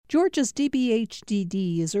Georgia's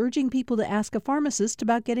DBHDD is urging people to ask a pharmacist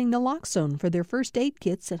about getting naloxone for their first aid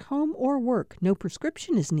kits at home or work. No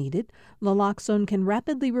prescription is needed. Naloxone can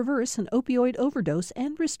rapidly reverse an opioid overdose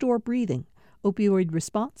and restore breathing.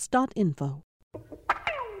 Opioidresponse.info.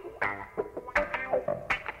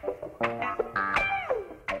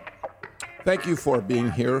 Thank you for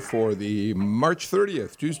being here for the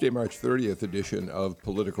Tuesday, March 30th edition of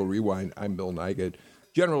Political Rewind. I'm Bill Nygaard.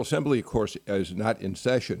 General Assembly, of course, is not in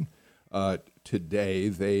session today.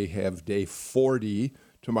 They have day 40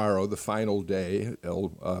 tomorrow, the final day.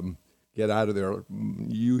 They'll get out of there.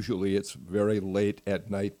 Usually it's very late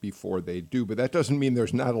at night before they do, but that doesn't mean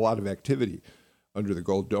there's not a lot of activity under the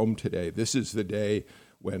Gold Dome today. This is the day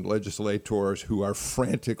when legislators who are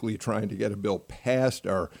frantically trying to get a bill passed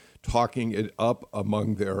are talking it up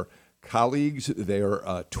among their colleagues. They're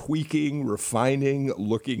tweaking, refining,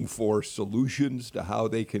 looking for solutions to how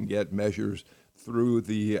they can get measures through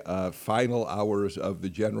the final hours of the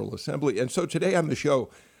General Assembly. And so today on the show,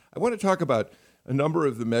 I want to talk about a number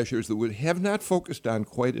of the measures that we have not focused on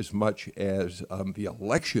quite as much as the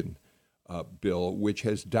election bill, which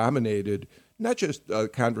has dominated not just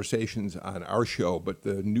conversations on our show, but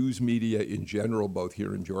the news media in general, both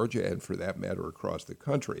here in Georgia and for that matter across the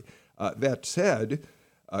country. That said,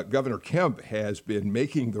 Governor Kemp has been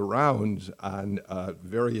making the rounds on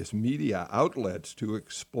various media outlets to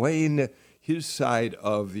explain his side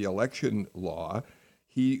of the election law.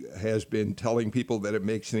 He has been telling people that it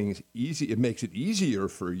makes things easy. It makes it easier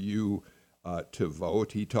for you to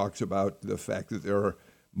vote. He talks about the fact that there are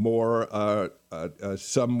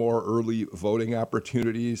some more early voting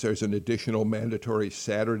opportunities. There's an additional mandatory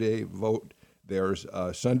Saturday vote. There's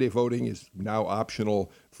Sunday voting is now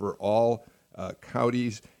optional for all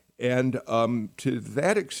counties. And to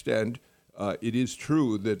that extent, it is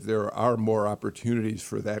true that there are more opportunities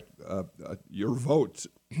for that your votes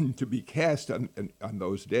to be cast on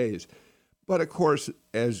those days. But of course,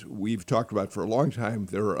 as we've talked about for a long time,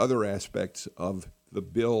 there are other aspects of the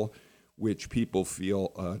bill which people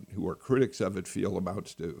feel, who are critics of it, feel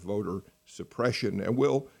amounts to voter suppression. And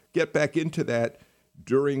we'll get back into that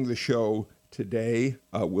during the show today.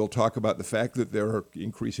 We'll talk about the fact that there are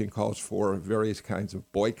increasing calls for various kinds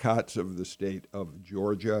of boycotts of the state of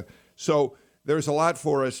Georgia. So there's a lot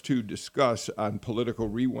for us to discuss on Political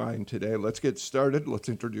Rewind today. Let's get started. Let's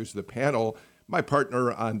introduce the panel. My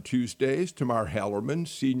partner on Tuesdays, Tamar Hallerman,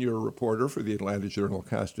 senior reporter for the Atlanta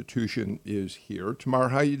Journal-Constitution, is here. Tamar,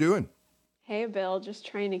 how you doing? Hey, Bill, just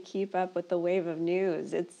trying to keep up with the wave of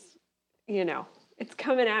news. It's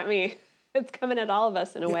coming at me. It's coming at all of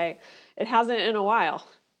us in a way. It hasn't in a while.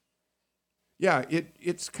 Yeah,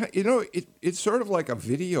 it's sort of like a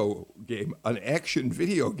video game, an action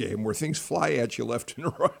video game where things fly at you left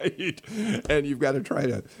and right, and you've got to try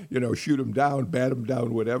to, shoot them down, bat them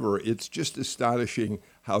down, whatever. It's just astonishing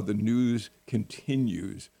how the news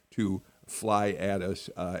continues to fly at us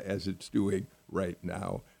as it's doing right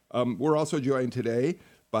now. We're also joined today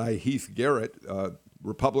by Heath Garrett,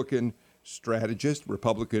 Republican strategist,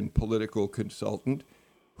 Republican political consultant,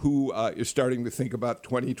 who is starting to think about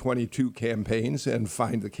 2022 campaigns and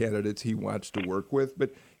find the candidates he wants to work with.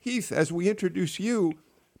 But Heath, as we introduce you,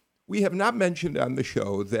 we have not mentioned on the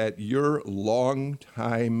show that your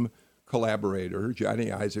longtime collaborator, Johnny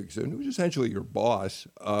Isakson, who's essentially your boss,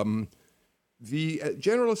 the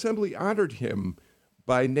General Assembly honored him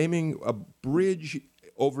by naming a bridge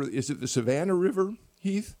over, is it the Savannah River,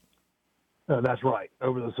 Heath? That's right,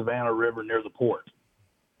 over the Savannah River near the port.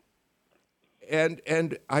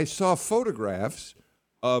 And I saw photographs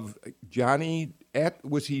of Johnny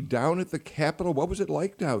was he down at the Capitol? What was it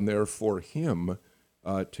like down there for him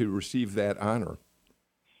to receive that honor?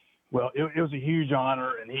 Well, it was a huge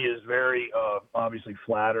honor, and he is very obviously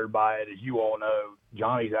flattered by it. As you all know,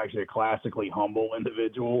 Johnny's actually a classically humble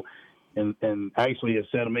individual, and actually has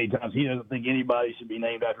said many times he doesn't think anybody should be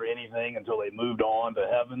named after anything until they moved on to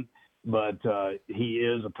heaven. But he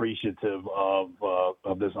is appreciative of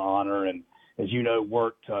this honor, and as you know,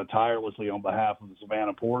 worked tirelessly on behalf of the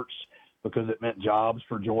Savannah ports because it meant jobs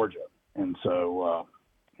for Georgia. And so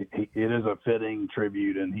it is a fitting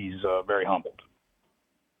tribute, and he's very humbled.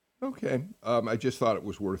 Okay. I just thought it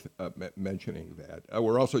was worth mentioning that.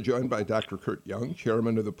 We're also joined by Dr. Kurt Young,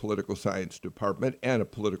 chairman of the Political Science Department and a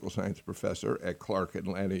political science professor at Clark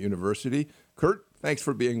Atlanta University. Kurt, thanks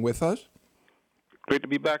for being with us. Great to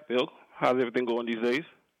be back, Bill. How's everything going these days?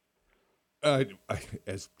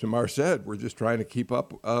 As Tamar said, we're just trying to keep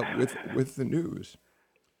up with the news.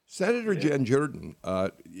 Senator Jen Jordan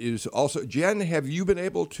is also. Jen, have you been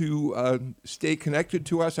able to stay connected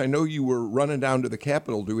to us? I know you were running down to the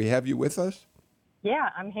Capitol. Do we have you with us? Yeah,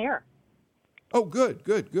 I'm here. Oh, good,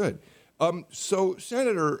 good, good. So,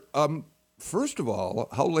 Senator, first of all,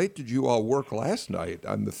 how late did you all work last night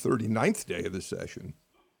on the 39th day of the session?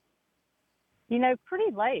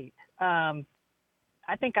 Pretty late.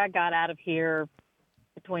 I think I got out of here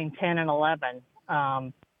between 10 and 11.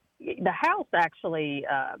 The House actually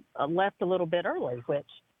left a little bit early, which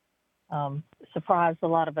surprised a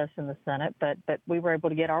lot of us in the Senate, but we were able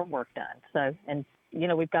to get our work done. So, and,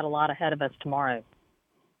 we've got a lot ahead of us tomorrow.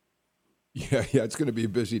 Yeah, it's going to be a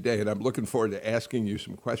busy day, and I'm looking forward to asking you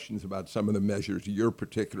some questions about some of the measures you're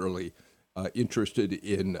particularly interested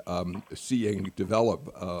in seeing develop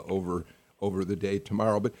over the day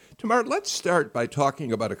tomorrow. But Tamar, let's start by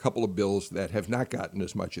talking about a couple of bills that have not gotten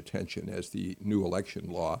as much attention as the new election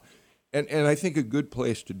law, and I think a good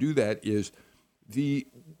place to do that is the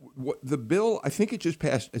bill. I think it just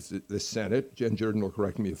passed the Senate. Jen Jordan will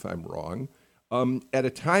correct me if I'm wrong. At a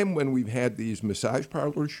time when we've had these massage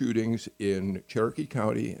parlor shootings in Cherokee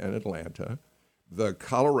County and Atlanta, the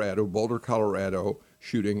Boulder, Colorado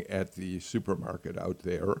shooting at the supermarket out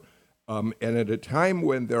there, and at a time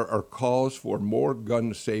when there are calls for more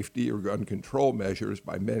gun safety or gun control measures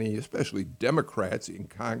by many, especially Democrats in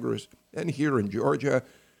Congress and here in Georgia,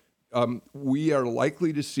 we are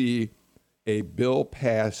likely to see a bill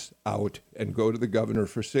pass out and go to the governor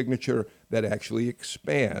for signature that actually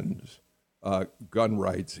expands gun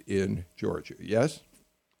rights in Georgia. Yes?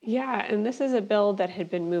 Yeah, and this is a bill that had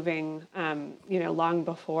been moving, long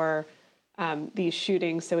before these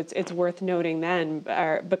shootings. So it's worth noting then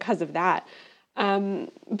because of that.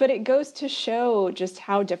 But it goes to show just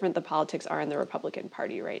how different the politics are in the Republican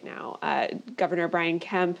Party right now. Governor Brian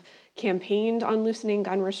Kemp campaigned on loosening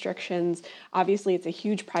gun restrictions. Obviously, it's a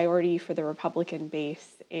huge priority for the Republican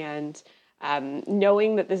base, and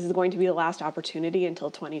knowing that this is going to be the last opportunity until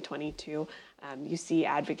 2022, you see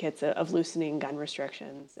advocates of loosening gun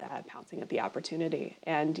restrictions pouncing at the opportunity.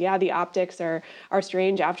 And yeah, the optics are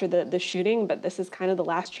strange after the shooting, but this is kind of the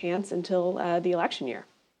last chance until the election year.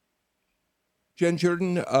 Jen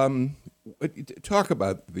Jordan, talk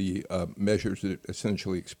about the measures that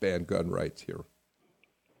essentially expand gun rights here.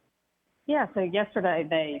 Yeah, so yesterday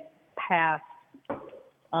they passed,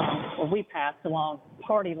 we passed along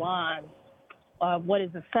party lines, what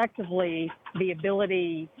is effectively the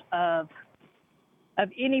ability of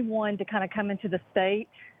anyone to kind of come into the state,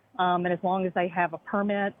 and as long as they have a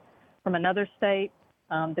permit from another state,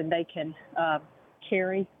 then they can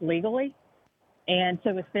carry legally. And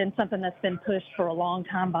so it's been something that's been pushed for a long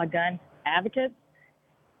time by gun advocates.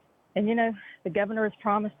 And, the governor has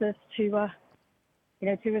promised this to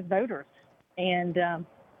his voters. And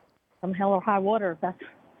from hell or high water,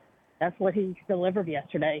 that's what he delivered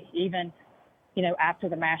yesterday, even, after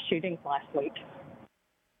the mass shootings last week.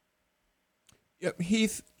 Yeah,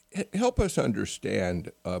 Heath, help us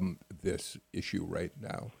understand this issue right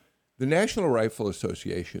now. The National Rifle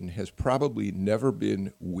Association has probably never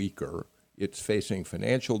been weaker. It's facing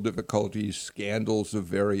financial difficulties, scandals of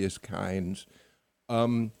various kinds.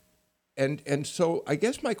 And so I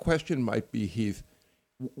guess my question might be, Heath,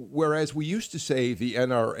 whereas we used to say the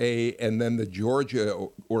NRA and then the Georgia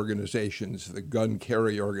organizations, the gun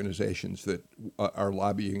carry organizations that are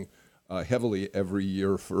lobbying heavily every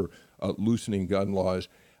year for loosening gun laws,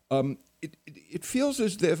 it feels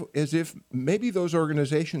as if maybe those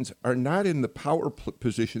organizations are not in the power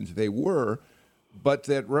positions they were, but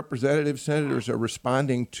that representatives, senators are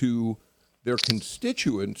responding to their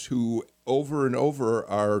constituents who over and over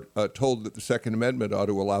are told that the Second Amendment ought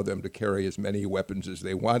to allow them to carry as many weapons as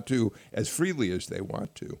they want to, as freely as they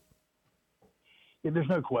want to. Yeah, there's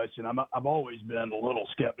no question. I've always been a little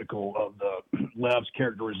skeptical of the left's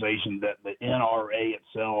characterization that the NRA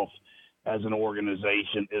itself as an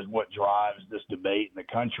organization is what drives this debate in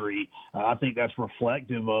the country. I think that's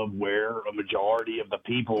reflective of where a majority of the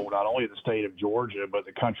people, not only the state of Georgia, but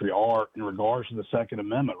the country are in regards to the Second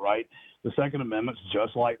Amendment, right? The Second Amendment's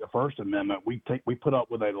just like the First Amendment. We put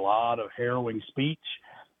up with a lot of harrowing speech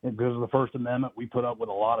because of the First Amendment. We put up with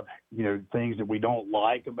a lot of, things that we don't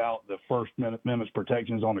like about the First Amendment's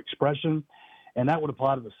protections on expression. And that would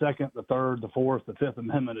apply to the Second, the Third, the Fourth, the Fifth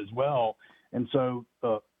Amendment as well. And so,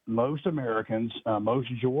 most Americans, most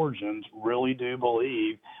Georgians really do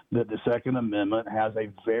believe that the Second Amendment has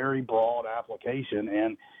a very broad application,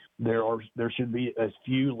 and there should be as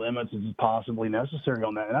few limits as possibly necessary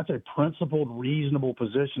on that. And that's a principled, reasonable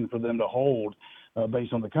position for them to hold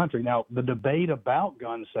based on the country. Now, the debate about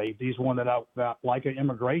gun safety is one that like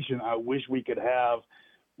immigration, I wish we could have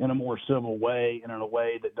in a more civil way and in a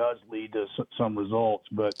way that does lead to some results.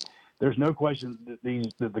 But there's no question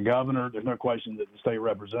that the governor, there's no question that the state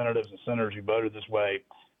representatives and senators who voted this way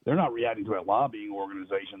they're not reacting to a lobbying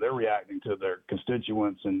organization. They're reacting to their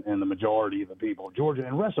constituents and the majority of the people of Georgia.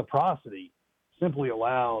 And reciprocity simply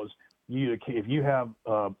allows you to, if you have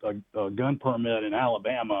a gun permit in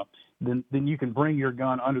Alabama, then you can bring your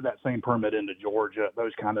gun under that same permit into Georgia,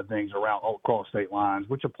 those kind of things around across state lines,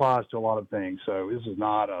 which applies to a lot of things. So this is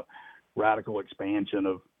not a radical expansion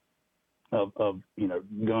of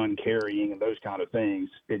gun carrying and those kind of things.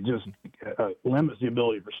 It just limits the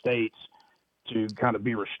ability for states to kind of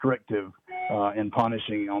be restrictive in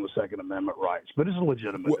punishing on the Second Amendment rights. But it's a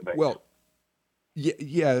legitimate debate. Well,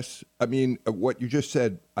 yes. I mean, what you just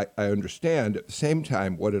said, I understand. At the same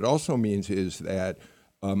time, what it also means is that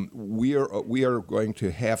we are going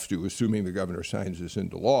to have to, assuming the governor signs this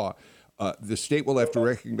into law, the state will have to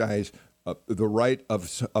recognize the right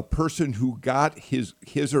of a person who got his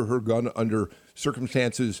or her gun under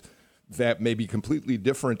circumstances that may be completely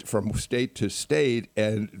different from state to state.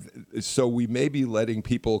 And so we may be letting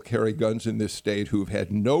people carry guns in this state who've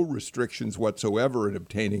had no restrictions whatsoever in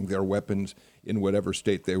obtaining their weapons in whatever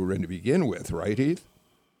state they were in to begin with, right, Heath?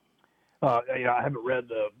 I haven't read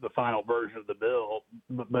the final version of the bill,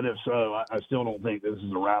 but if so, I still don't think this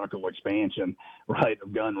is a radical expansion, right,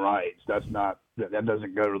 of gun rights. That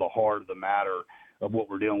doesn't go to the heart of the matter of what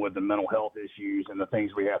we're dealing with, the mental health issues and the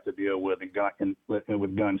things we have to deal with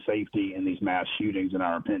with gun safety and these mass shootings, in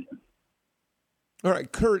our opinion. All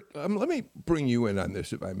right, Kurt, let me bring you in on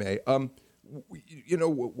this, if I may.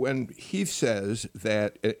 When Heath says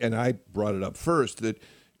that, and I brought it up first, that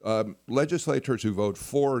legislators who vote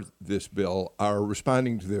for this bill are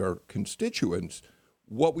responding to their constituents,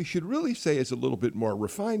 what we should really say is a little bit more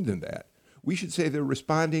refined than that. We should say they're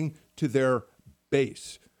responding to their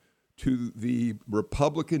base, to the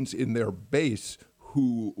Republicans in their base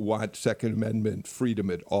who want Second Amendment freedom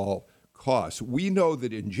at all costs. We know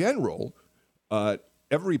that in general,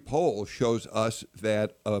 every poll shows us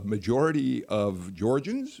that a majority of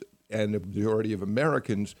Georgians and a majority of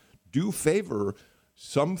Americans do favor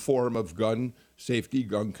some form of gun safety,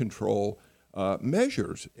 gun control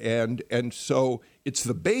measures. And so it's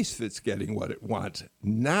the base that's getting what it wants,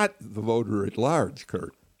 not the voter at large,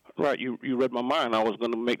 Kurt. Right. You read my mind. I was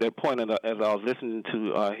going to make that point, and as I was listening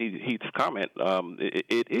to Heath's comment,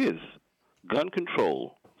 it is gun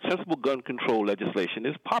control, sensible gun control legislation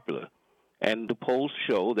is popular. And the polls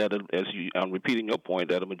show that, I'm repeating your point,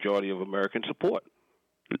 that a majority of Americans support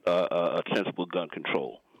sensible gun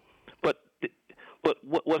control. But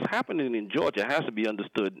what's happening in Georgia has to be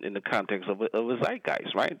understood in the context of a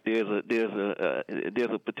zeitgeist, right? There's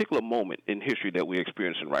a particular moment in history that we're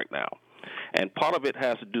experiencing right now, and part of it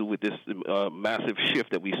has to do with this massive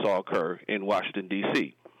shift that we saw occur in Washington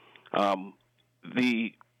D.C.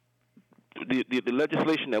 The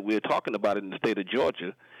legislation that we're talking about in the state of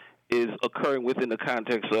Georgia is occurring within the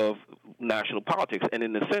context of national politics. And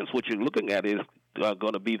in a sense, what you're looking at is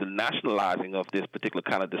going to be the nationalizing of this particular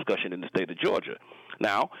kind of discussion in the state of Georgia.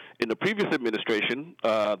 Now, in the previous administration,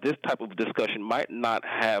 this type of discussion might not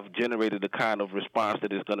have generated the kind of response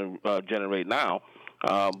that it's going to generate now,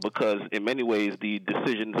 because in many ways the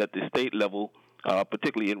decisions at the state level,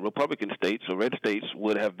 particularly in Republican states or red states,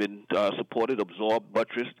 would have been supported, absorbed,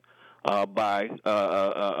 buttressed by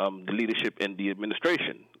the leadership in the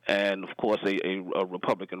administration, and of course a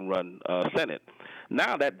Republican-run Senate.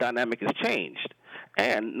 Now that dynamic has changed,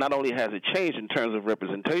 and not only has it changed in terms of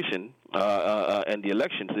representation and the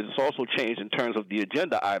elections, it's also changed in terms of the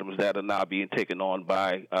agenda items that are now being taken on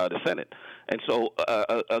by the Senate. And so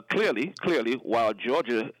clearly, while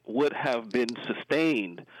Georgia would have been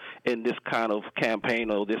sustained in this kind of campaign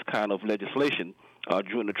or this kind of legislation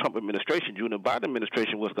during the Trump administration, during the Biden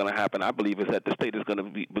administration, what's going to happen, I believe, is that the state is going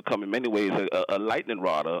to become in many ways a lightning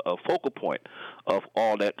rod, a focal point of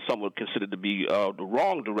all that some would consider to be the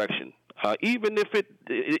wrong direction. Even if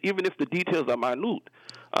the details are minute,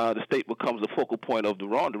 the state becomes the focal point of the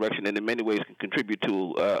wrong direction, and in many ways can contribute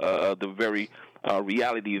to the very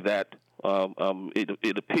reality that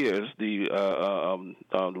it appears the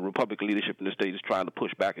Republican leadership in the state is trying to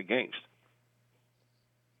push back against.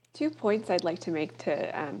 2 points I'd like to make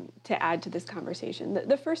to add to this conversation.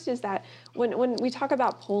 The first is that when we talk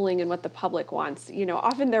about polling and what the public wants,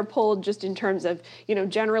 often they're polled just in terms of,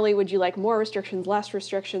 generally, would you like more restrictions, less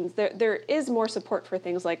restrictions? There is more support for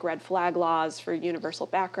things like red flag laws, for universal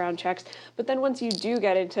background checks. But then once you do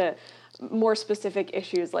get into more specific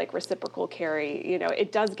issues like reciprocal carry,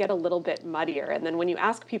 it does get a little bit muddier. And then when you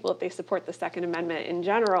ask people if they support the Second Amendment in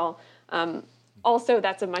general, also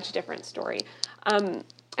that's a much different story.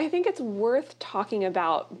 I think it's worth talking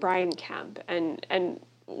about Brian Kemp and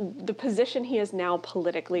the position he is now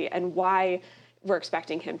politically and why we're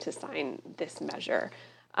expecting him to sign this measure.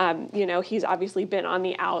 He's obviously been on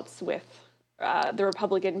the outs with the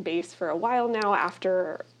Republican base for a while now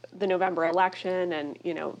after the November election, and,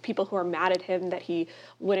 people who are mad at him that he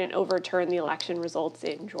wouldn't overturn the election results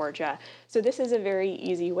in Georgia. So this is a very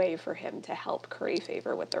easy way for him to help curry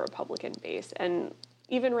favor with the Republican base. And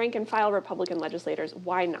even rank and file Republican legislators,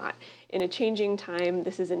 why not? In a changing time,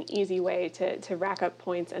 this is an easy way to rack up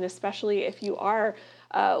points, and especially if you are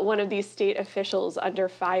one of these state officials under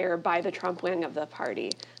fire by the Trump wing of the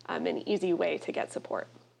party, an easy way to get support.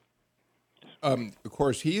 Of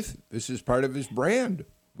course, Heath, this is part of his brand.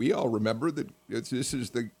 We all remember that this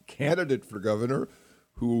is the candidate for governor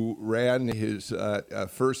who ran his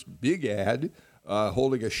first big ad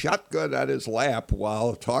holding a shotgun on his lap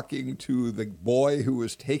while talking to the boy who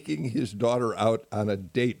was taking his daughter out on a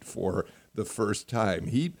date for the first time.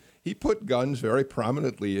 He put guns very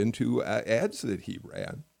prominently into ads that he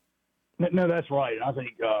ran. No, that's right. I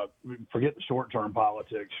think forget the short-term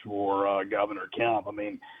politics for Governor Kemp. I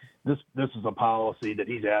mean, this is a policy that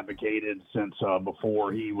he's advocated since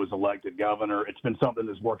before he was elected governor. It's been something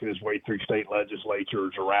that's working its way through state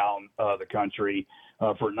legislatures around the country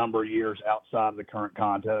for a number of years outside of the current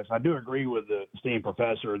context. I do agree with the esteemed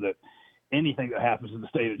professor that anything that happens in the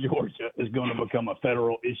state of Georgia is going to become a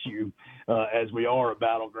federal issue as we are a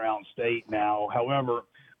battleground state now. However,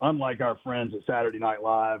 unlike our friends at Saturday Night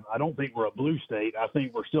Live, I don't think we're a blue state. I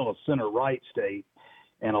think we're still a center-right state.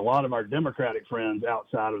 And a lot of our Democratic friends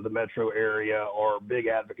outside of the metro area are big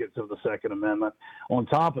advocates of the Second Amendment. On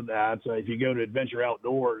top of that, if you go to Adventure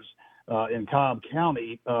Outdoors in Cobb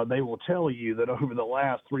County, they will tell you that over the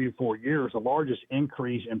last 3 or 4 years, the largest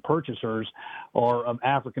increase in purchasers are of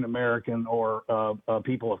African-American or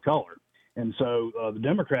people of color. And so the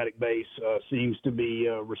Democratic base seems to be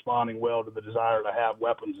responding well to the desire to have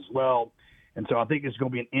weapons as well. And so I think it's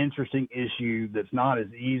going to be an interesting issue that's not as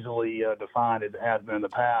easily defined as it has been in the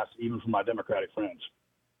past, even from my Democratic friends.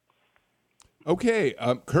 Okay,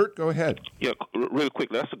 Kurt, go ahead. Yeah, really quick.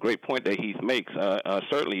 That's a great point that Heath makes.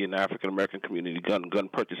 Certainly in the African-American community, gun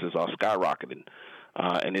purchases are skyrocketing.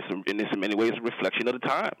 And it's in many ways a reflection of the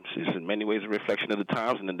times. It's in many ways a reflection of the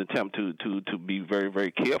times and an attempt to be very,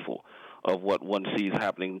 very careful of what one sees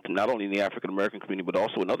happening not only in the African-American community but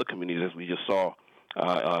also in other communities, as we just saw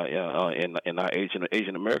in our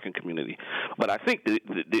Asian American community. But I think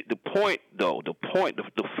the point, though,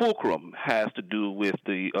 the fulcrum has to do with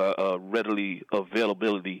the readily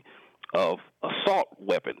availability of assault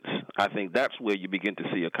weapons. I think that's where you begin to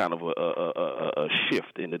see a kind of a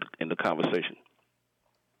shift in the conversation.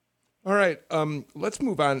 All right, let's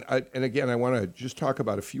move on. And again, I want to just talk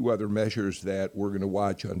about a few other measures that we're going to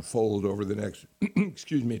watch unfold over the next,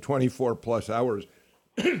 24 plus hours.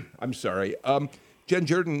 I'm sorry. Jen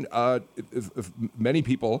Jordan, many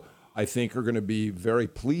people, I think, are going to be very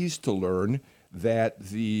pleased to learn that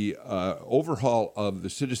the overhaul of the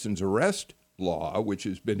citizen's arrest law, which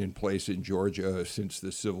has been in place in Georgia since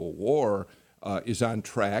the Civil War, is on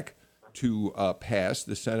track to pass.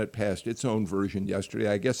 The Senate passed its own version yesterday.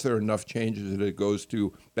 I guess there are enough changes that it goes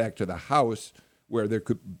back to the House where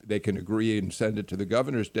they can agree and send it to the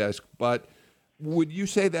governor's desk. But would you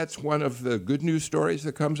say that's one of the good news stories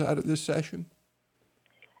that comes out of this session?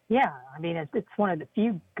 Yeah, I mean, it's one of the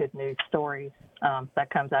few good news stories that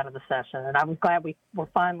comes out of the session, and I was glad we were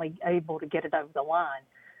finally able to get it over the line.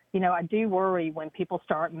 I do worry when people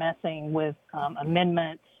start messing with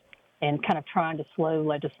amendments and kind of trying to slow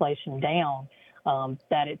legislation down,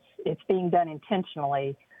 that it's being done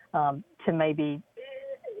intentionally to maybe,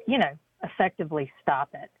 effectively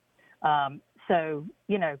stop it. So,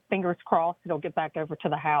 fingers crossed it'll get back over to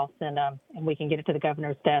the House and we can get it to the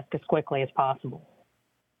governor's desk as quickly as possible.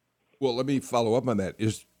 Well, let me follow up on that.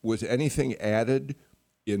 Was anything added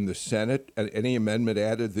in the Senate, any amendment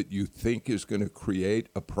added that you think is going to create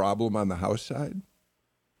a problem on the House side?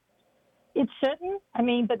 It shouldn't.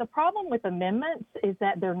 But the problem with amendments is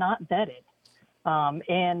that they're not vetted.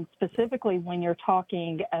 And specifically when you're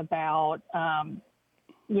talking about,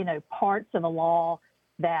 parts of a law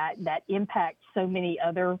that impact so many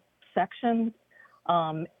other sections,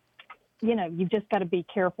 you've just got to be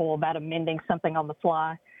careful about amending something on the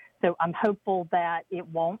fly. So I'm hopeful that it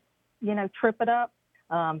won't, trip it up.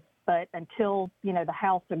 But until, the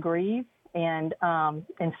House agrees and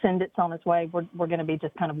send it on its way, we're going to be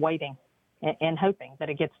just kind of waiting and hoping that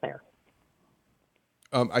it gets there.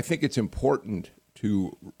 I think it's important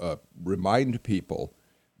to remind people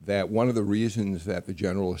that one of the reasons that the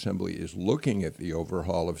General Assembly is looking at the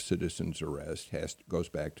overhaul of citizens' arrest goes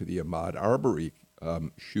back to the Ahmaud Arbery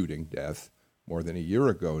shooting death more than a year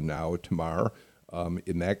ago now, Tamar.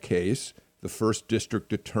 In that case, the first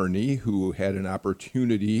district attorney who had an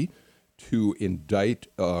opportunity to indict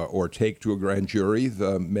or take to a grand jury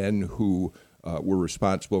the men who were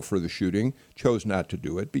responsible for the shooting, chose not to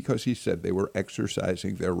do it because he said they were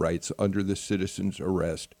exercising their rights under the citizen's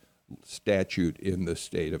arrest statute in the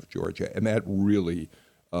state of Georgia. And that really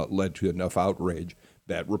led to enough outrage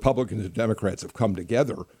that Republicans and Democrats have come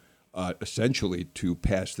together essentially to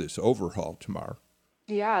pass this overhaul, Tamar.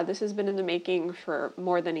 Yeah, this has been in the making for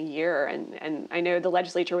more than a year. And I know the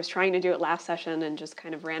legislature was trying to do it last session and just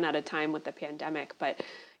kind of ran out of time with the pandemic. But,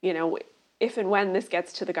 you know, if and when this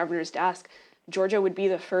gets to the governor's desk, Georgia would be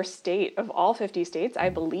the first state of all 50 states, I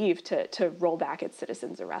believe, to roll back its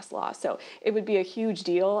citizens arrest law. So it would be a huge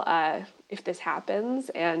deal if this happens.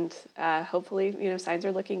 And hopefully, you know, signs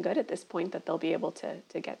are looking good at this point that they'll be able to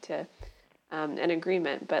get to an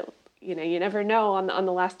agreement. But, you know, you never know on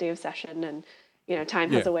the last day of session. And, you know,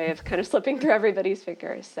 time has a way of kind of slipping through everybody's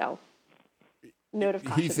fingers. So note of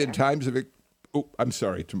caution. Heath, in times of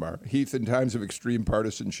Heath, in times of extreme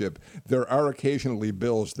partisanship, there are occasionally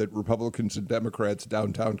bills that Republicans and Democrats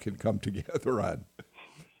downtown can come together on.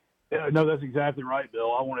 Yeah, no, that's exactly right,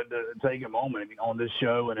 Bill. I wanted to take a moment. I mean, on this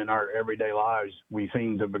show and in our everyday lives, we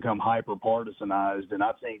seem to become hyper-partisanized, and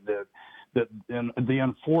I think that the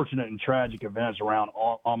unfortunate and tragic events around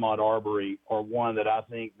Ahmaud Arbery are one that I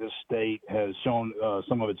think this state has shown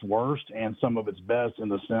some of its worst and some of its best, in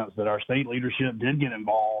the sense that our state leadership did get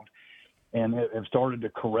involved and have started to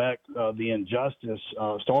correct the injustice,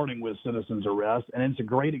 starting with citizens' arrest. And it's a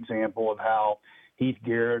great example of how Heath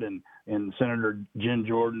Garrett and Senator Jen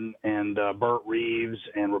Jordan and Burt Reeves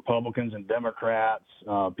and Republicans and Democrats,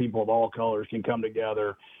 people of all colors, can come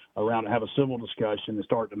together around and have a civil discussion and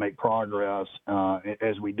start to make progress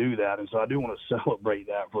as we do that. And so I do want to celebrate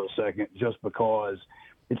that for a second, just because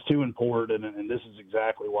it's too important. And this is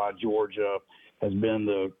exactly why Georgia has been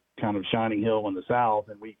the kind of shining hill in the South.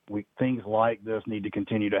 And we things like this need to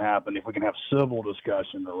continue to happen. If we can have civil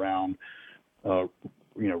discussion around,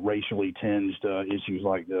 racially tinged issues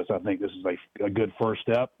like this, I think this is a good first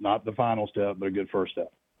step, not the final step, but a good first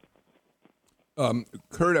step.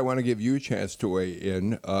 Kurt, I want to give you a chance to weigh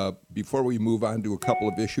in before we move on to a couple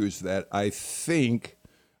of issues that I think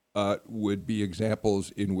would be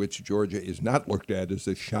examples in which Georgia is not looked at as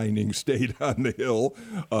a shining state on the hill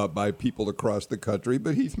by people across the country.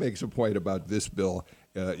 But Heath makes a point about this bill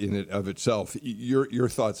in and of itself. Your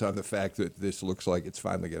thoughts on the fact that this looks like it's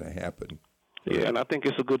finally going to happen? Yeah, and I think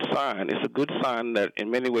it's a good sign. It's a good sign that in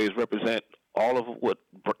many ways represent all of what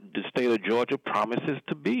the state of Georgia promises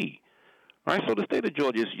to be. Right, so the state of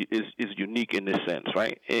Georgia is unique in this sense,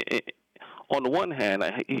 right? On the one hand,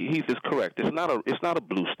 Heath is correct. It's not a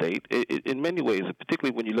blue state. In many ways,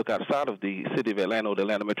 particularly when you look outside of the city of Atlanta or the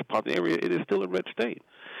Atlanta metropolitan area, it is still a red state.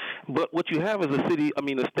 But what you have is a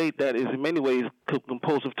state that is in many ways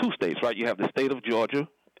composed of two states, right? You have the state of Georgia,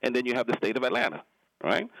 and then you have the state of Atlanta,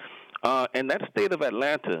 right? And that state of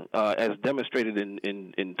Atlanta, as demonstrated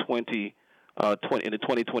in the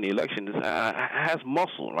 2020 elections, has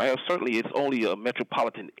muscle, right? Certainly, it's only a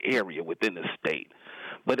metropolitan area within the state,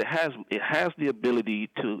 but it has the ability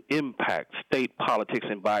to impact state politics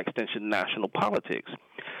and, by extension, national politics.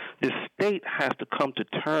 The state has to come to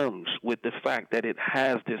terms with the fact that it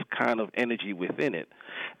has this kind of energy within it.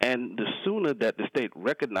 And the sooner that the state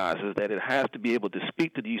recognizes that it has to be able to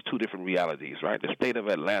speak to these two different realities, right, the state of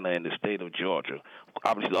Atlanta and the state of Georgia,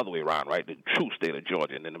 obviously the other way around, right, the true state of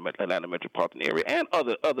Georgia and then the Atlanta metropolitan area and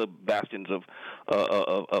other bastions of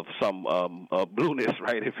some blueness,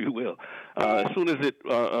 right, if you will. As soon as it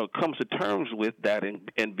comes to terms with that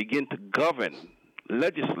and begin to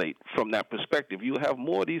legislate from that perspective, you have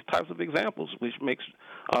more of these types of examples, which makes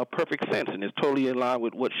perfect sense and is totally in line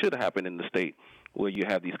with what should happen in the state, where you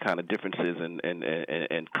have these kind of differences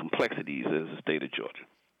and complexities as the state of Georgia.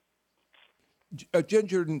 Jen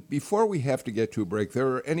Jordan, before we have to get to a break, there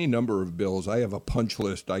are any number of bills. I have a punch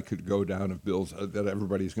list I could go down of bills that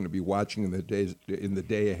everybody's going to be watching in the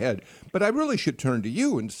day ahead. But I really should turn to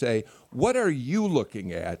you and say, what are you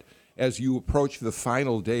looking at as you approach the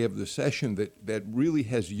final day of the session that really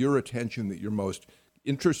has your attention, that you're most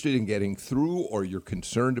interested in getting through or you're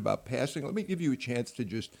concerned about passing? Let me give you a chance to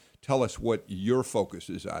just tell us what your focus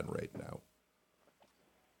is on right now.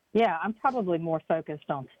 Yeah, I'm probably more focused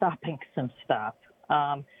on stopping some stuff.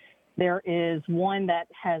 There is one that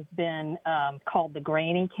has been called the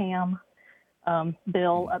Granny Cam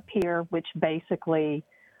bill up here, which basically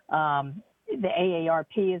the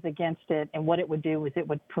AARP is against it, and what it would do is it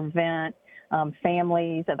would prevent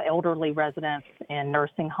families of elderly residents in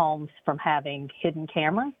nursing homes from having hidden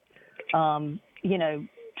cameras,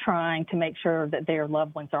 trying to make sure that their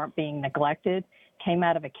loved ones aren't being neglected. Came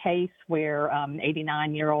out of a case where an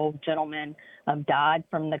 89-year-old gentleman died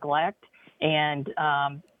from neglect, and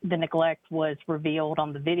the neglect was revealed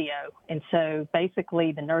on the video. And so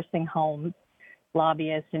basically the nursing home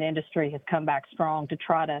lobbyists and industry has come back strong to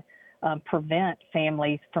try to prevent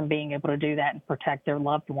families from being able to do that and protect their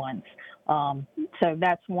loved ones. So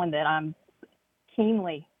that's one that I'm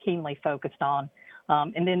keenly focused on.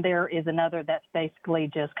 And then there is another that's basically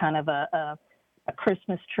just kind of a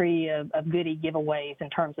Christmas tree of goodie giveaways in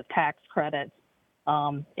terms of tax credits.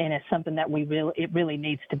 And it's something that it really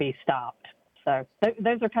needs to be stopped. So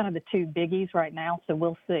those are kind of the two biggies right now. So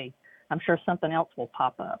we'll see. I'm sure something else will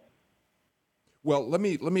pop up. Well, let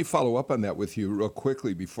me follow up on that with you real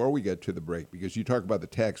quickly before we get to the break, because you talk about the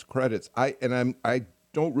tax credits. I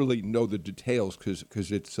don't really know the details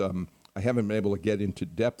because it's I haven't been able to get into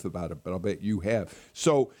depth about it, but I'll bet you have.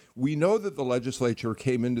 So we know that the legislature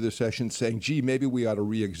came into the session saying, gee, maybe we ought to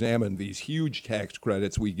re-examine these huge tax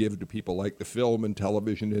credits we give to people like the film and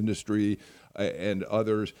television industry and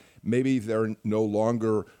others. Maybe they're no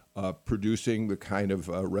longer producing the kind of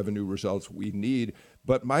revenue results we need.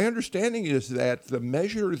 But my understanding is that the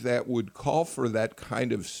measure that would call for that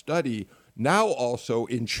kind of study now also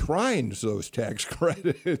enshrines those tax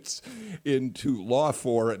credits into law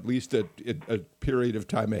for at least a period of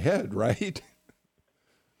time ahead, right?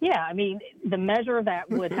 Yeah, I mean, the measure that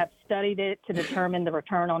would have studied it to determine the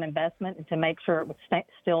return on investment and to make sure it was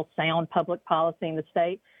still sound public policy in the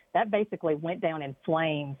state, that basically went down in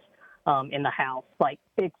flames in the House, like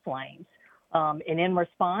big flames. And in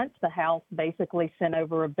response, the House basically sent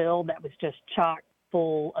over a bill that was just chock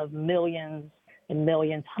full of millions and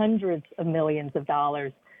millions, hundreds of millions of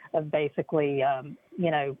dollars of basically,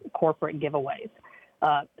 corporate giveaways.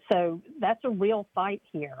 So that's a real fight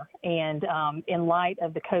here. And in light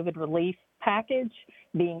of the COVID relief package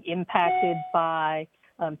being impacted by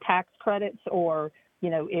tax credits, or,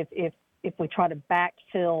 if we try to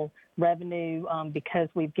backfill revenue because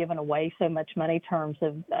we've given away so much money in terms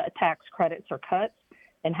of tax credits or cuts,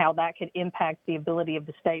 and how that could impact the ability of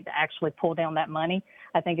the state to actually pull down that money,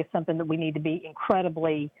 I think it's something that we need to be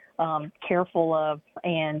incredibly careful of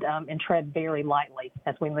and tread very lightly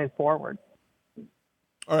as we move forward.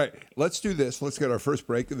 All right, let's do this. Let's get our first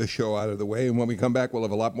break of the show out of the way. And when we come back, we'll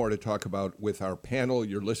have a lot more to talk about with our panel.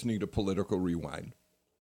 You're listening to Political Rewind.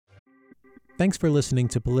 Thanks for listening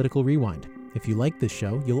to Political Rewind. If you like this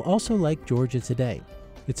show, you'll also like Georgia Today.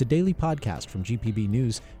 It's a daily podcast from GPB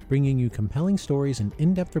News, bringing you compelling stories and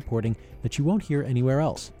in-depth reporting that you won't hear anywhere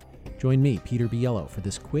else. Join me, Peter Biello, for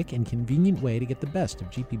this quick and convenient way to get the best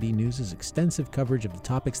of GPB News' extensive coverage of the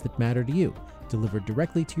topics that matter to you, delivered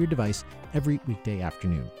directly to your device every weekday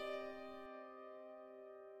afternoon.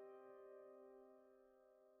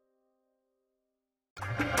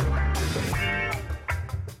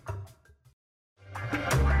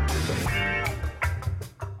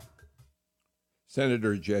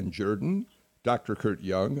 Senator Jen Jordan, Dr. Kurt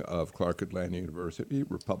Young of Clark Atlanta University,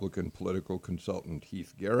 Republican political consultant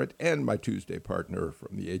Heath Garrett, and my Tuesday partner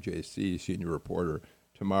from the AJC, senior reporter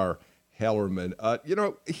Tamar Hallerman.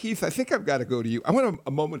 Heath, I think I've got to go to you. I'm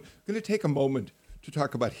going to take a moment to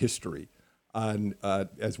talk about history on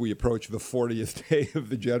as we approach the 40th day of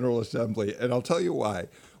the General Assembly, and I'll tell you why.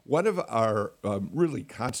 One of our really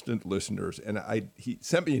constant listeners, and he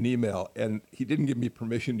sent me an email, and he didn't give me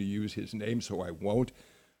permission to use his name, so I won't.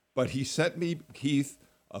 But he sent me, Heath,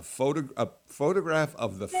 a photograph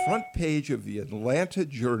of the front page of the Atlanta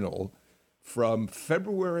Journal from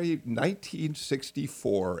February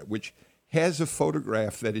 1964, which has a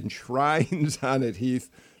photograph that enshrines on it, Heath,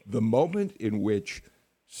 the moment in which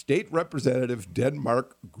State Representative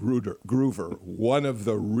Denmark Groover, one of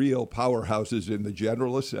the real powerhouses in the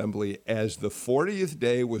General Assembly, as the 40th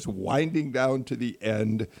day was winding down to the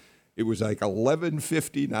end, it was like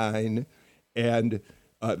 11:59, and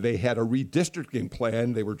they had a redistricting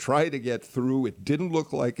plan. They were trying to get through. It didn't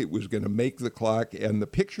look like it was going to make the clock. And the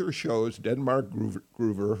picture shows Denmark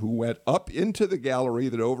Groover, who went up into the gallery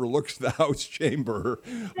that overlooks the House chamber,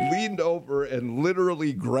 leaned over and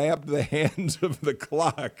literally grabbed the hands of the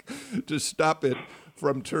clock to stop it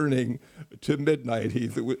from turning to midnight.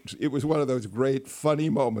 It was one of those great,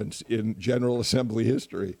 funny moments in General Assembly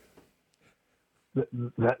history.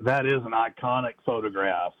 That is an iconic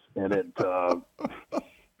photograph, and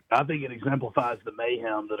I think it exemplifies the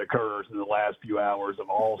mayhem that occurs in the last few hours of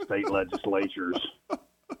all state legislatures.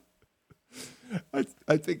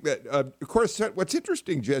 I think that, of course, what's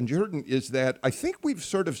interesting, Jen Jordan, is that I think we've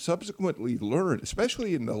sort of subsequently learned,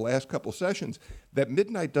 especially in the last couple sessions, that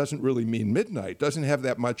midnight doesn't really mean midnight, doesn't have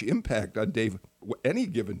that much impact on any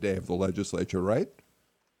given day of the legislature, right?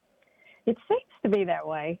 It seems to be that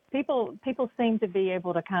way. People seem to be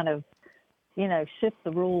able to kind of shift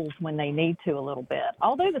the rules when they need to a little bit.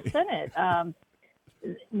 Although the Senate,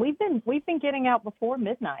 we've been getting out before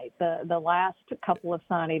midnight the last couple of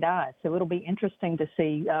sine dies, so it'll be interesting to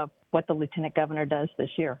see what the lieutenant governor does this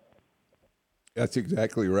year. That's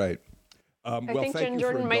exactly right. I think Jen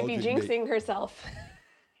Jordan might be jinxing herself.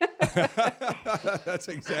 That's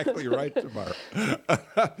exactly right, Tamar.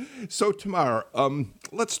 So, Tamar,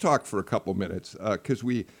 let's talk for a couple minutes because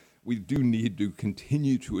we do need to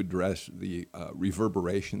continue to address the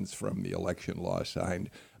reverberations from the election law signed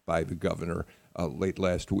by the governor late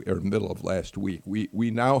last week or middle of last week. We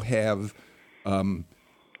now have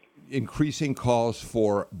increasing calls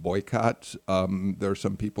for boycotts. There are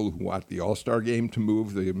some people who want the All-Star game to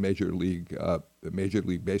move. The Major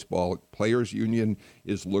League Baseball Players Union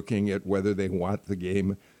is looking at whether they want the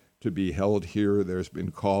game to be held here. There's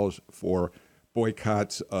been calls for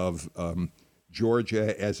boycotts of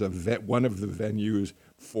Georgia as one of the venues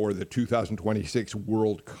for the 2026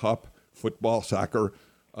 World Cup soccer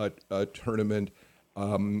tournament,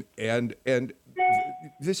 and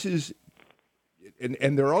this is.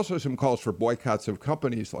 And there are also some calls for boycotts of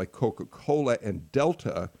companies like Coca-Cola and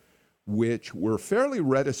Delta, which were fairly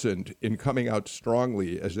reticent in coming out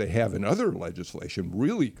strongly, as they have in other legislation,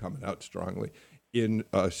 really coming out strongly in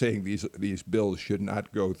saying these bills should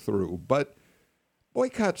not go through. But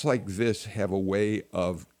boycotts like this have a way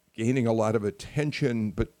of gaining a lot of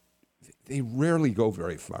attention, but they rarely go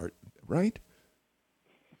very far, right?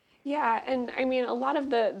 Yeah, and I mean, a lot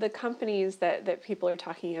of the companies that people are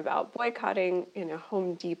talking about boycotting,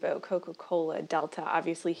 Home Depot, Coca-Cola, Delta,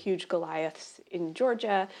 obviously huge Goliaths in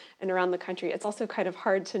Georgia and around the country. It's also kind of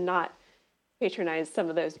hard to not patronize some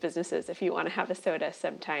of those businesses if you want to have a soda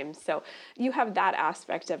sometimes. So you have that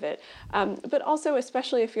aspect of it. But also,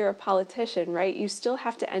 especially if you're a politician, right, you still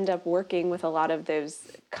have to end up working with a lot of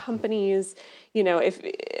those companies. If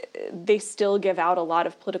they still give out a lot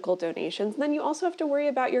of political donations, and then you also have to worry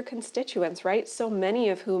about your constituents, right? So many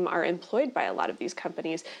of whom are employed by a lot of these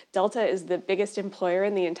companies. Delta is the biggest employer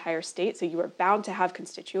in the entire state, so you are bound to have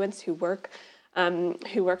constituents who work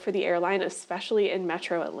for the airline, especially in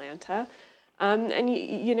Metro Atlanta. And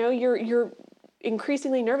you're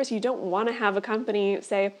increasingly nervous. You don't want to have a company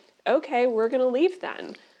say, "Okay, we're going to leave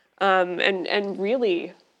then," and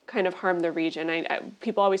really kind of harm the region.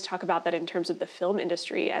 People always talk about that in terms of the film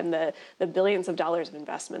industry and the billions of dollars of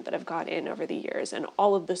investment that have gone in over the years, and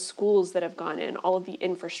all of the schools that have gone in, all of the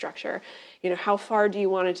infrastructure. How far do you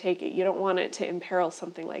want to take it? You don't want it to imperil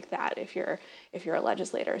something like that if you're a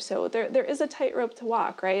legislator. So there is a tightrope to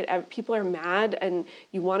walk, right? People are mad, and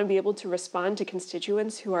you want to be able to respond to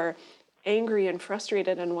constituents who are angry and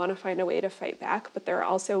frustrated and want to find a way to fight back. But there are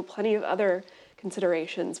also plenty of other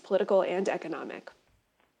considerations, political and economic.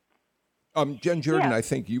 Jen Jordan, I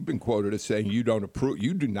think you've been quoted as saying you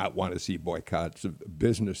do not want to see boycotts of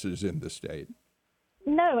businesses in the state.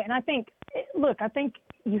 No, and I think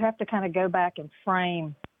you have to kind of go back and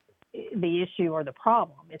frame the issue or the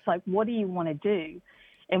problem. It's like, what do you want to do?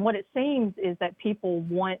 And what it seems is that people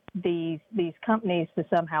want these companies to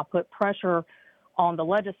somehow put pressure on the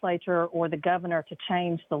legislature or the governor to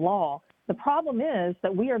change the law. The problem is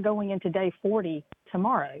that we are going into day 40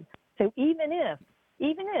 tomorrow. So even if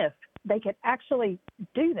they could actually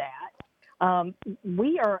do that,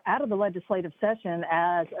 we are out of the legislative session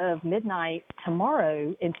as of midnight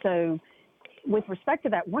tomorrow. And so with respect to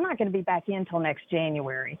that, we're not going to be back in until next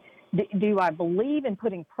January. Do I believe in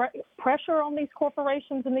putting pressure on these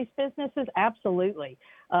corporations and these businesses? Absolutely.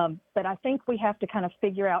 But I think we have to kind of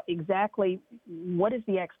figure out exactly what is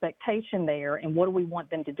the expectation there and what do we want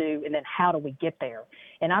them to do, and then how do we get there?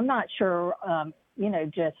 And I'm not sure,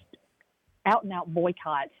 just out-and-out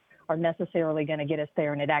boycotts are necessarily going to get us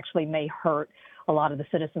there, and it actually may hurt a lot of the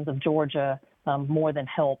citizens of Georgia more than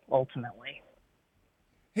help ultimately.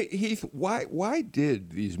 Hey, Heath, why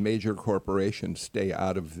did these major corporations stay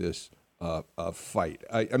out of this fight?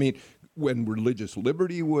 I mean, when religious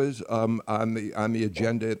liberty was on the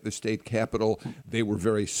agenda at the state capitol, they were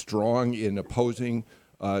very strong in opposing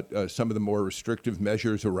some of the more restrictive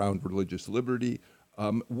measures around religious liberty.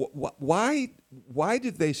 Why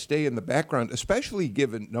did they stay in the background, especially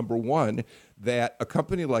given, number one, that a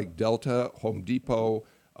company like Delta, Home Depot,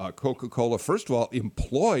 Coca-Cola, first of all,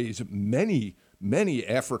 employs many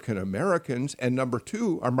African Americans, and number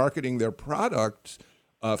two, are marketing their products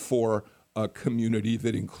for a community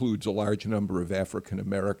that includes a large number of African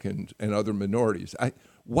Americans and other minorities.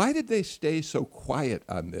 Why did they stay so quiet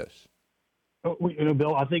on this?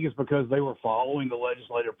 Bill, I think it's because they were following the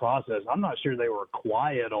legislative process. I'm not sure they were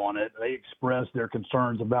quiet on it. They expressed their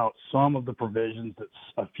concerns about some of the provisions that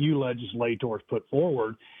a few legislators put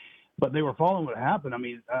forward, but they were following what happened. I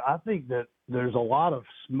mean, I think that there's a lot of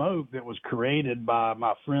smoke that was created by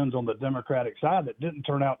my friends on the Democratic side that didn't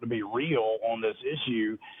turn out to be real on this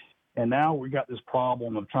issue. And now we got this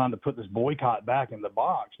problem of trying to put this boycott back in the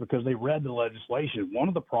box because they read the legislation. One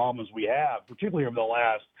of the problems we have, particularly over the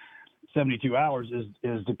last 72 hours,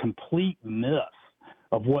 is the complete myth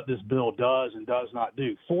of what this bill does and does not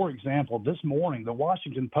do. For example, this morning, the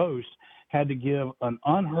Washington Post had to give an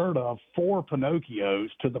unheard of 4 Pinocchios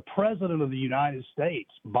to the President of the United States,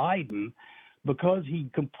 Biden, because he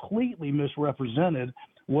completely misrepresented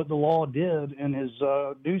what the law did in his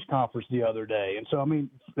news conference the other day. And so, I mean,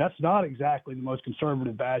 that's not exactly the most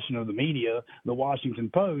conservative bastion of the media, the Washington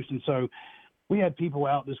Post. And so we had people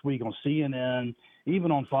out this week on CNN,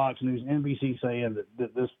 even on Fox News, NBC, saying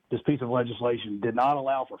that this piece of legislation did not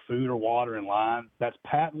allow for food or water in line. That's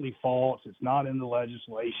patently false. It's not in the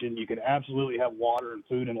legislation. You can absolutely have water and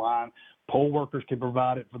food in line. Poll workers can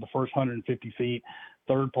provide it for the first 150 feet.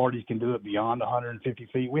 Third parties can do it beyond 150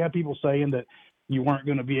 feet. We had people saying that you weren't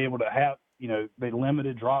going to be able to have, they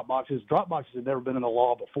limited drop boxes. Drop boxes had never been in the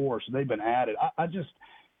law before, so they've been added.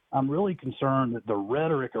 I'm really concerned that the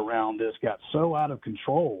rhetoric around this got so out of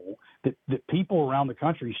control that people around the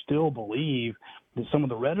country still believe that some of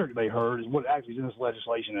the rhetoric they heard is what actually is in this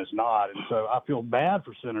legislation is not. And so I feel bad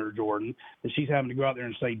for Senator Jordan that she's having to go out there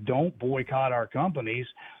and say, don't boycott our companies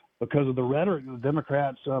because of the rhetoric the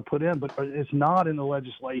Democrats put in. But it's not in the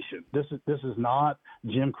legislation. This is not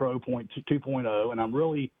Jim Crow 2.0, and I'm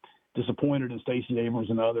really disappointed in Stacey Abrams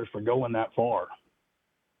and others for going that far.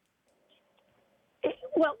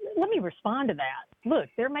 Well, let me respond to that. Look,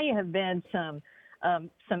 there may have been some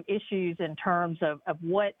issues in terms of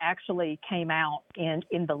what actually came out in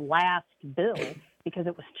the last bill because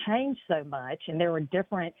it was changed so much and there were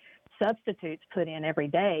different substitutes put in every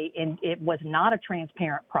day, and it was not a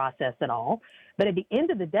transparent process at all. But at the end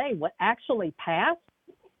of the day, what actually passed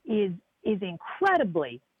is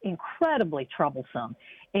incredibly, incredibly troublesome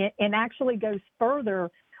and actually goes further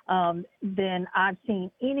than I've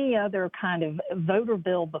seen any other kind of voter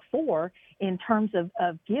bill before in terms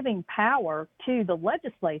of giving power to the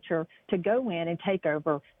legislature to go in and take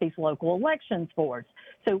over these local elections boards.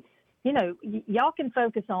 So, y'all can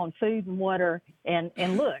focus on food and water and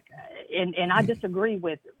look, and I disagree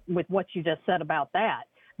with what you just said about that.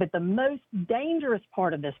 But the most dangerous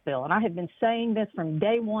part of this bill, and I have been saying this from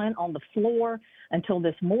day one on the floor until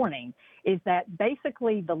this morning, is that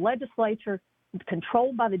basically the legislature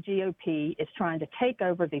controlled by the GOP is trying to take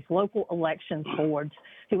over these local elections boards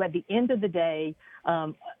who at the end of the day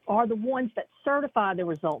are the ones that certify the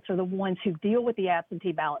results, are the ones who deal with the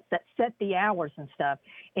absentee ballots, that set the hours and stuff.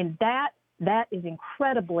 And that is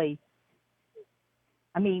incredibly,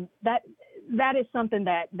 that is something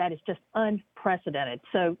that is just unprecedented.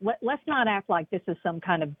 So let's not act like this is some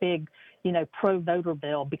kind of big, pro-voter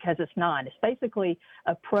bill, because it's not. It's basically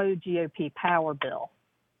a pro-GOP power bill.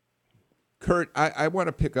 Kurt, I want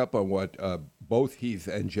to pick up on what both Heath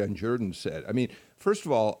and Jen Jordan said. I mean, first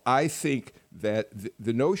of all, I think that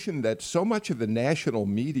the notion that so much of the national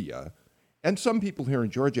media and some people here in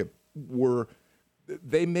Georgia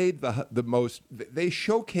they made they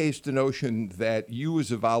showcased the notion that you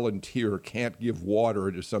as a volunteer can't give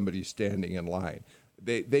water to somebody standing in line.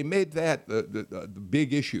 They made that the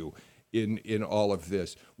big issue in all of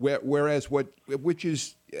this. Whereas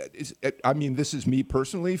this is me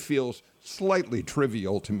personally, feels slightly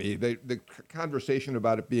trivial to me. The conversation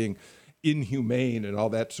about it being inhumane and all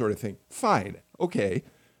that sort of thing, fine, okay.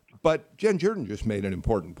 But Jen Jordan just made an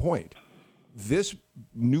important point. This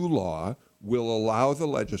new law will allow the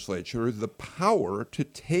legislature the power to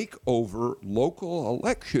take over local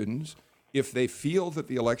elections if they feel that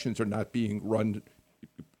the elections are not being run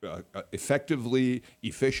effectively,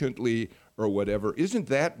 efficiently, or whatever. Isn't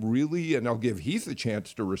that really, and I'll give Heath a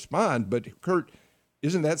chance to respond, but Kurt,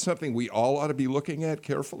 isn't that something we all ought to be looking at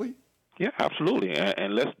carefully? Yeah, absolutely.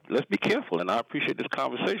 And let's be careful. And I appreciate this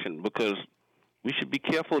conversation because we should be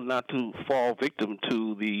careful not to fall victim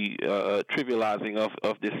to the trivializing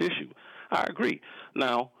of this issue. I agree.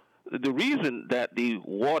 Now, the reason that the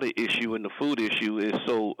water issue and the food issue is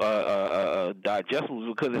so digestible is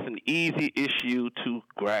because it's an easy issue to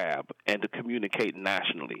grab and to communicate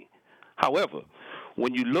nationally. However,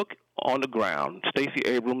 when you look on the ground, Stacey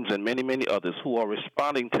Abrams and many, many others who are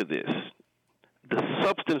responding to this, the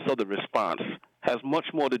substance of the response has much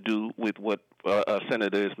more to do with what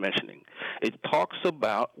Senator is mentioning. It talks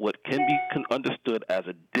about what can be understood as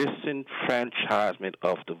a disenfranchisement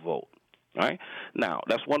of the vote. Right? Now,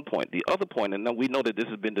 that's one point. The other point, and we know that this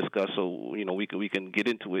has been discussed, so we can get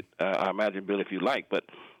into it, I imagine, Bill, if you like, but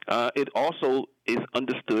it also is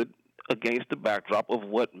understood against the backdrop of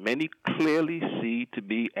what many clearly see to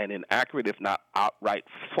be an inaccurate, if not outright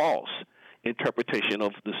false, interpretation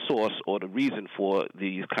of the source or the reason for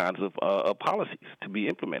these kinds of policies to be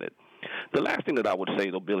implemented. The last thing that I would say,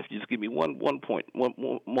 though, Bill, if you just give me one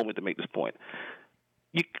moment to make this point.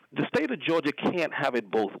 The state of Georgia can't have it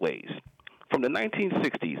both ways. From the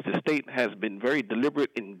 1960s, the state has been very deliberate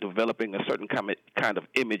in developing a certain kind of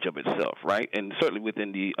image of itself, right? And certainly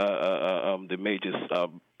within the major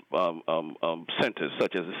centers,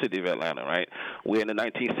 such as the city of Atlanta, right? Where in the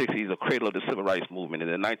 1960s, a cradle of the civil rights movement. In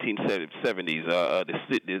the 1970s,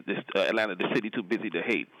 Atlanta, the city too busy to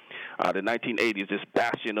hate. The 1980s, this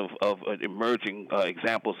bastion of emerging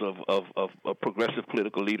examples of progressive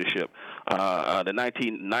political leadership. The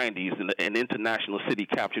 1990s, an international city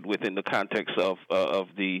captured within the context of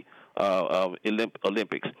the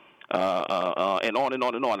Olympics. And on and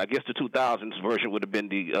on and on. I guess the 2000s version would have been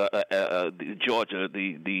the Georgia,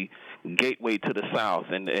 the gateway to the South,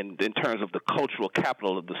 and in terms of the cultural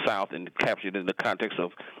capital of the South, and captured in the context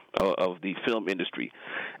of the film industry.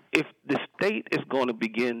 If the state is going to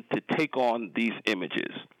begin to take on these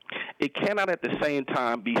images, it cannot at the same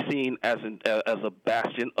time be seen as a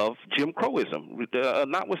bastion of Jim Crowism,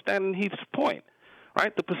 notwithstanding Heath's point.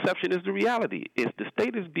 Right, the perception is the reality. If the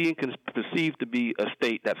state is being perceived to be a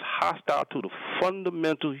state that's hostile to the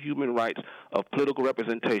fundamental human rights of political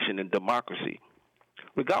representation and democracy,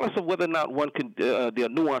 regardless of whether or not one can, there are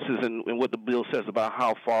nuances in what the bill says about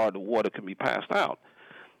how far the water can be passed out.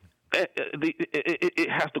 It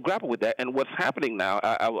has to grapple with that. And what's happening now,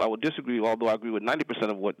 I would disagree, although I agree with 90%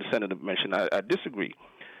 of what the senator mentioned. I disagree.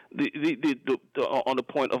 On the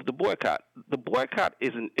point of the boycott. The boycott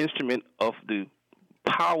is an instrument of the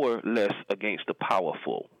powerless against the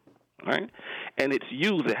powerful, right? And it's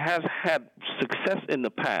used, it has had success in the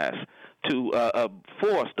past to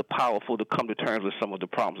force the powerful to come to terms with some of the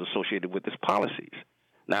problems associated with its policies.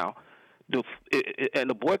 Now, the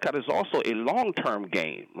boycott is also a long-term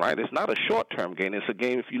game, right? It's not a short-term game. It's a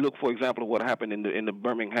game. If you look, for example, at what happened in the the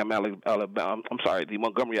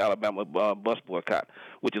Montgomery, Alabama bus boycott,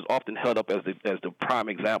 which is often held up as the prime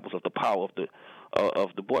examples of the power of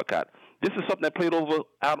the boycott. This is something that played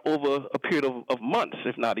out over a period of months,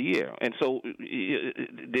 if not a year. And so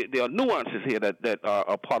there are nuances here that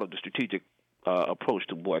are part of the strategic approach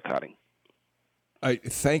to boycotting. I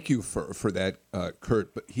thank you for that,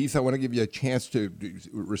 Kurt. But Heath, I want to give you a chance to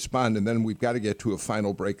respond, and then we've got to get to a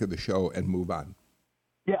final break of the show and move on.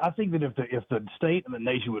 Yeah, I think that if the state and the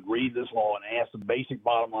nation would read this law and ask the basic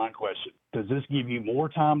bottom line question, does this give you more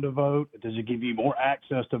time to vote? Does it give you more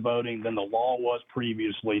access to voting than the law was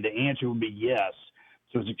previously? The answer would be yes.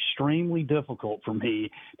 So it's extremely difficult for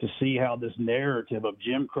me to see how this narrative of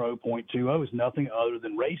Jim Crow 0.20 is nothing other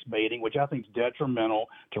than race baiting, which I think is detrimental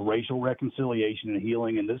to racial reconciliation and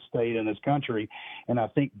healing in this state and this country. And I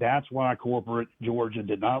think that's why corporate Georgia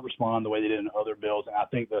did not respond the way they did in other bills. And I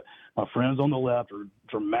think that my friends on the left are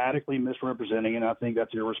dramatically misrepresenting, and I think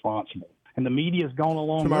that's irresponsible. And the media has gone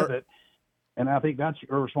along with it, and I think that's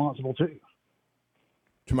irresponsible too.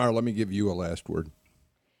 Tamar, let me give you a last word.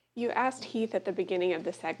 You asked Heath at the beginning of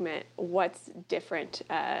the segment what's different,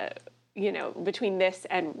 between this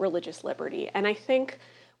and religious liberty. And I think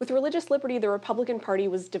with religious liberty, the Republican Party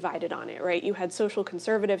was divided on it, right? You had social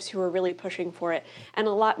conservatives who were really pushing for it, and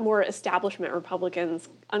a lot more establishment Republicans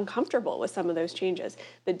uncomfortable with some of those changes.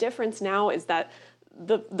 The difference now is that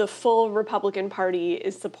the full Republican Party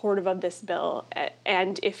is supportive of this bill.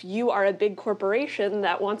 And if you are a big corporation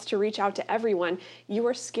that wants to reach out to everyone, you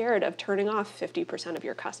are scared of turning off 50% of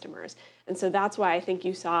your customers. And so that's why I think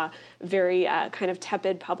you saw very kind of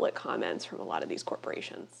tepid public comments from a lot of these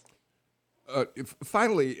corporations.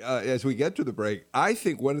 Finally, as we get to the break, I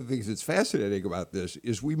think one of the things that's fascinating about this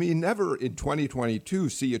is we may never in 2022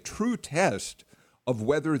 see a true test of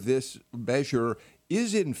whether this measure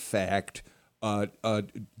is in fact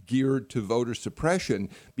geared to voter suppression,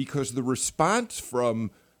 because the response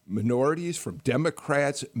from minorities, from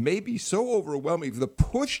Democrats, may be so overwhelming. The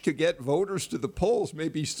push to get voters to the polls may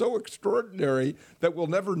be so extraordinary that we'll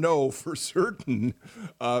never know for certain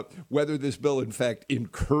whether this bill, in fact,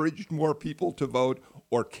 encouraged more people to vote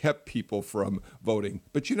or kept people from voting.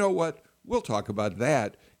 But you know what? We'll talk about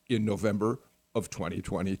that in November of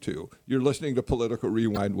 2022. You're listening to Political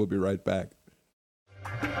Rewind. We'll be right back.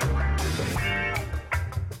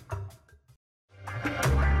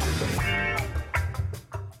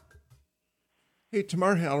 Hey,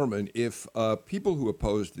 Tamar Hallerman, if people who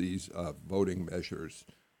oppose these voting measures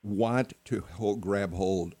want to grab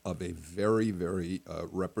hold of a very, very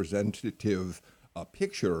representative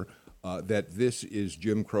picture that this is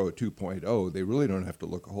Jim Crow 2.0, they really don't have to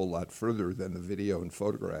look a whole lot further than the video and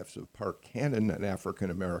photographs of Park Cannon, an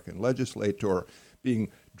African-American legislator,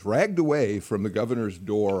 being dragged away from the governor's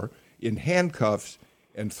door in handcuffs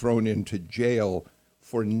and thrown into jail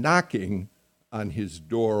for knocking on his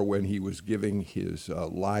door when he was giving his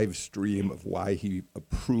live stream of why he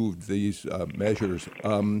approved these measures.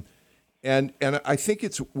 And I think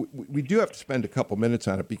we do have to spend a couple minutes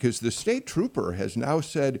on it, because the state trooper has now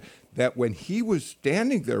said that when he was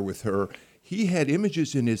standing there with her, he had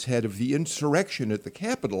images in his head of the insurrection at the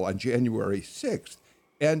Capitol on January 6th.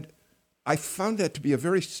 And I found that to be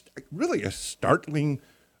really a startling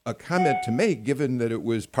comment to make, given that it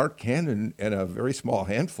was Park Cannon and a very small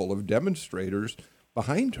handful of demonstrators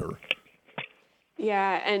behind her.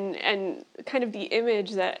 Yeah, and kind of the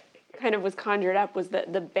image that kind of was conjured up was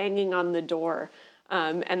the banging on the door,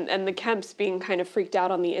 and the Kemps being kind of freaked out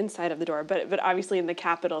on the inside of the door, but obviously in the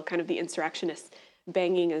Capitol, kind of the insurrectionists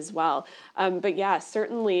banging as well. But yeah,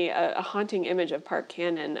 certainly a haunting image of Park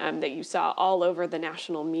Cannon that you saw all over the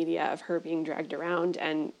national media, of her being dragged around.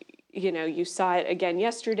 And, you saw it again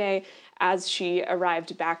yesterday as she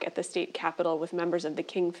arrived back at the state capitol with members of the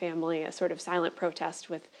King family, a sort of silent protest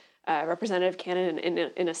with Representative Cannon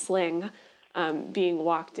in a sling being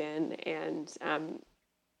walked in. And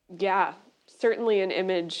yeah, certainly an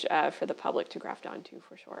image for the public to graft onto,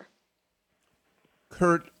 for sure.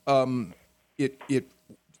 Kurt, it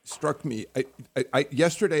struck me.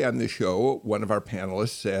 Yesterday on the show, one of our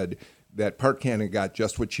panelists said that Park Cannon got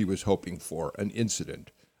just what she was hoping for, an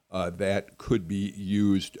incident that could be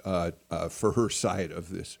used for her side of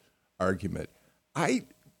this argument.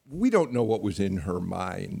 We don't know what was in her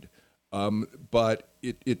mind, but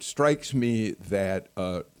it strikes me that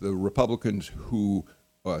the Republicans who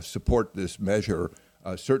support this measure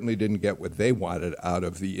certainly didn't get what they wanted out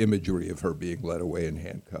of the imagery of her being led away in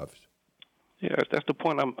handcuffs. Yeah, that's the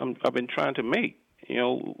point I've been trying to make.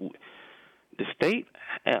 The state,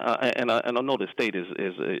 and I know the state is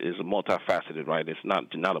multifaceted, right? It's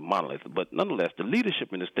not a monolith, but nonetheless, the leadership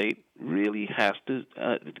in the state really has to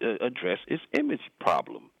address its image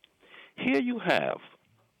problem. Here you have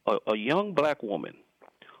a young black woman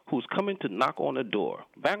who's coming to knock on the door,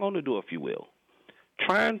 bang on the door, if you will,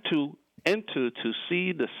 trying to enter to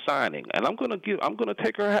see the signing, and I'm going to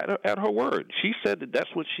take her at her word. She said that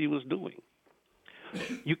that's what she was doing.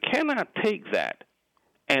 You cannot take that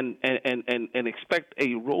and expect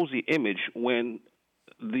a rosy image when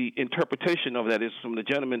the interpretation of that is from the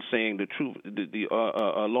gentleman saying the truth, the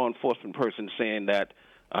law enforcement person saying that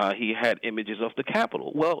he had images of the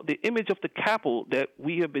Capitol. Well, the image of the Capitol that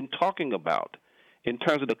we have been talking about in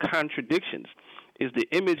terms of the contradictions is the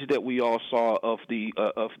image that we all saw of the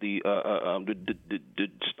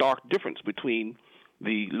stark difference between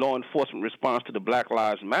the law enforcement response to the Black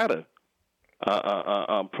Lives Matter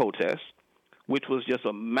protest, which was just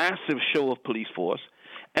a massive show of police force,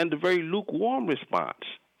 and the very lukewarm response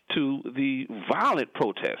to the violent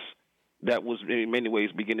protest that was in many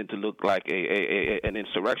ways beginning to look like an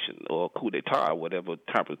insurrection or coup d'etat, or whatever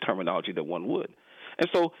type of terminology that one would. And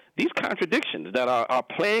so these contradictions that are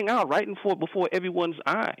playing out right before everyone's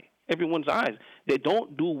eyes, they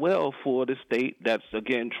don't do well for the state that's,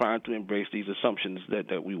 again, trying to embrace these assumptions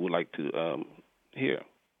that we would like to hear.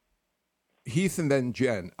 Heath and then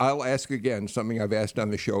Jen, I'll ask again something I've asked on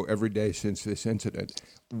the show every day since this incident.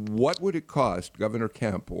 What would it cost Governor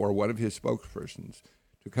Kemp or one of his spokespersons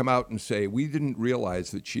to come out and say, we didn't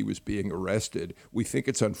realize that she was being arrested. We think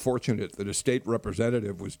it's unfortunate that a state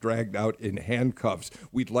representative was dragged out in handcuffs.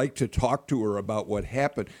 We'd like to talk to her about what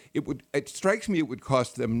happened. It strikes me it would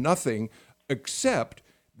cost them nothing, except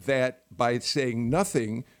that by saying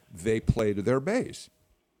nothing, they play to their base.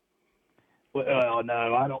 Well,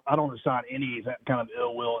 no, I don't assign any kind of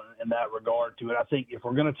ill will in that regard to it. I think if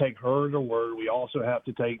we're going to take her to word, we also have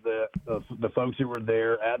to take the folks who were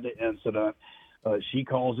there at the incident. She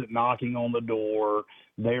calls it knocking on the door.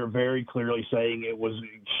 They're very clearly saying it was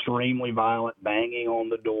extremely violent banging on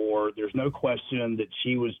the door. There's no question that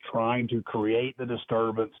she was trying to create the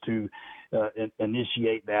disturbance to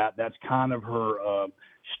initiate that. That's kind of her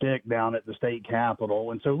shtick down at the state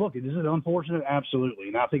capitol. And so, look, is it unfortunate? Absolutely.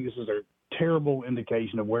 And I think this is a terrible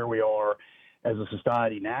indication of where we are as a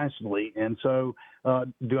society nationally. And so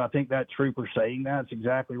do I think that trooper saying that's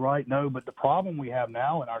exactly right? No, but the problem we have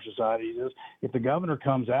now in our society is if the governor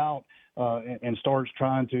comes out and starts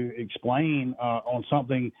trying to explain on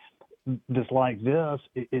something like this,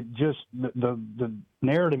 it just the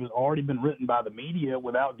narrative has already been written by the media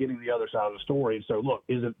without getting the other side of the story. So look,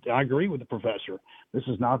 I agree with the professor. This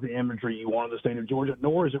is not the imagery you want in the state of Georgia,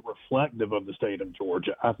 nor is it reflective of the state of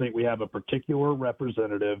Georgia. I think we have a particular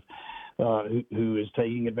representative who is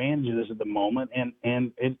taking advantage of this at the moment, and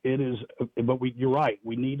it is. But you're right.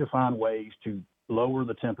 We need to find ways to lower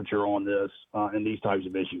the temperature on this and these types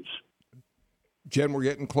of issues. Jen, we're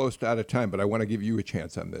getting close to out of time, but I want to give you a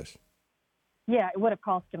chance on this. Yeah, it would have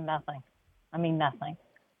cost him nothing. I mean, nothing.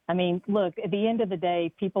 I mean, look, at the end of the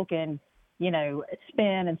day, people can,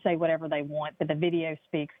 spin and say whatever they want, but the video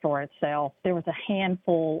speaks for itself. There was a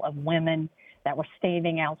handful of women that were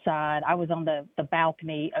standing outside. I was on the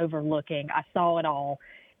balcony overlooking. I saw it all.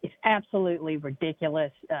 It's absolutely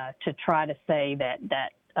ridiculous to try to say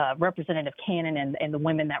that Representative Cannon and the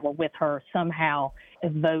women that were with her somehow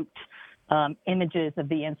evoked images of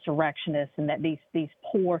the insurrectionists and that these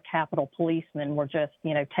poor Capitol policemen were just,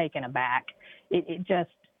 taken aback.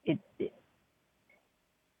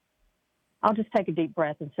 I'll just take a deep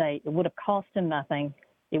breath and say it would have cost him nothing.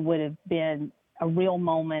 It would have been a real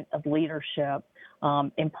moment of leadership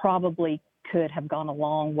and probably could have gone a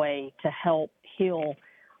long way to help heal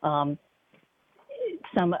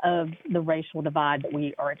some of the racial divide that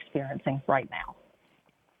we are experiencing right now.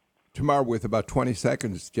 Tamar, with about 20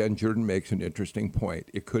 seconds, Jen Jordan makes an interesting point.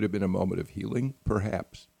 It could have been a moment of healing,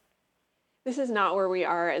 perhaps. This is not where we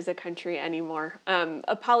are as a country anymore.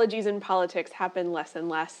 Apologies in politics happen less and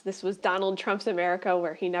less. This was Donald Trump's America,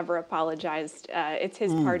 where he never apologized. It's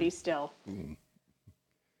his party still.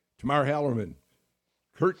 Tamar Hallerman,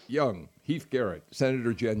 Kurt Young, Heath Garrett,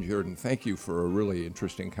 Senator Jen Jordan, thank you for a really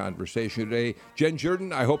interesting conversation today. Jen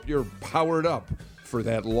Jordan, I hope you're powered up for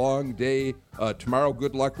that long day. Tomorrow,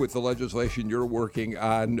 good luck with the legislation you're working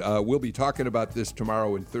on. We'll be talking about this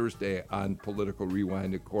tomorrow and Thursday on Political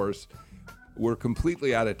Rewind, of course. We're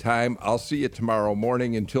completely out of time. I'll see you tomorrow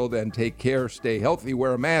morning. Until then, take care, stay healthy,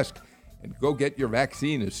 wear a mask, and go get your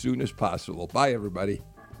vaccine as soon as possible. Bye, everybody.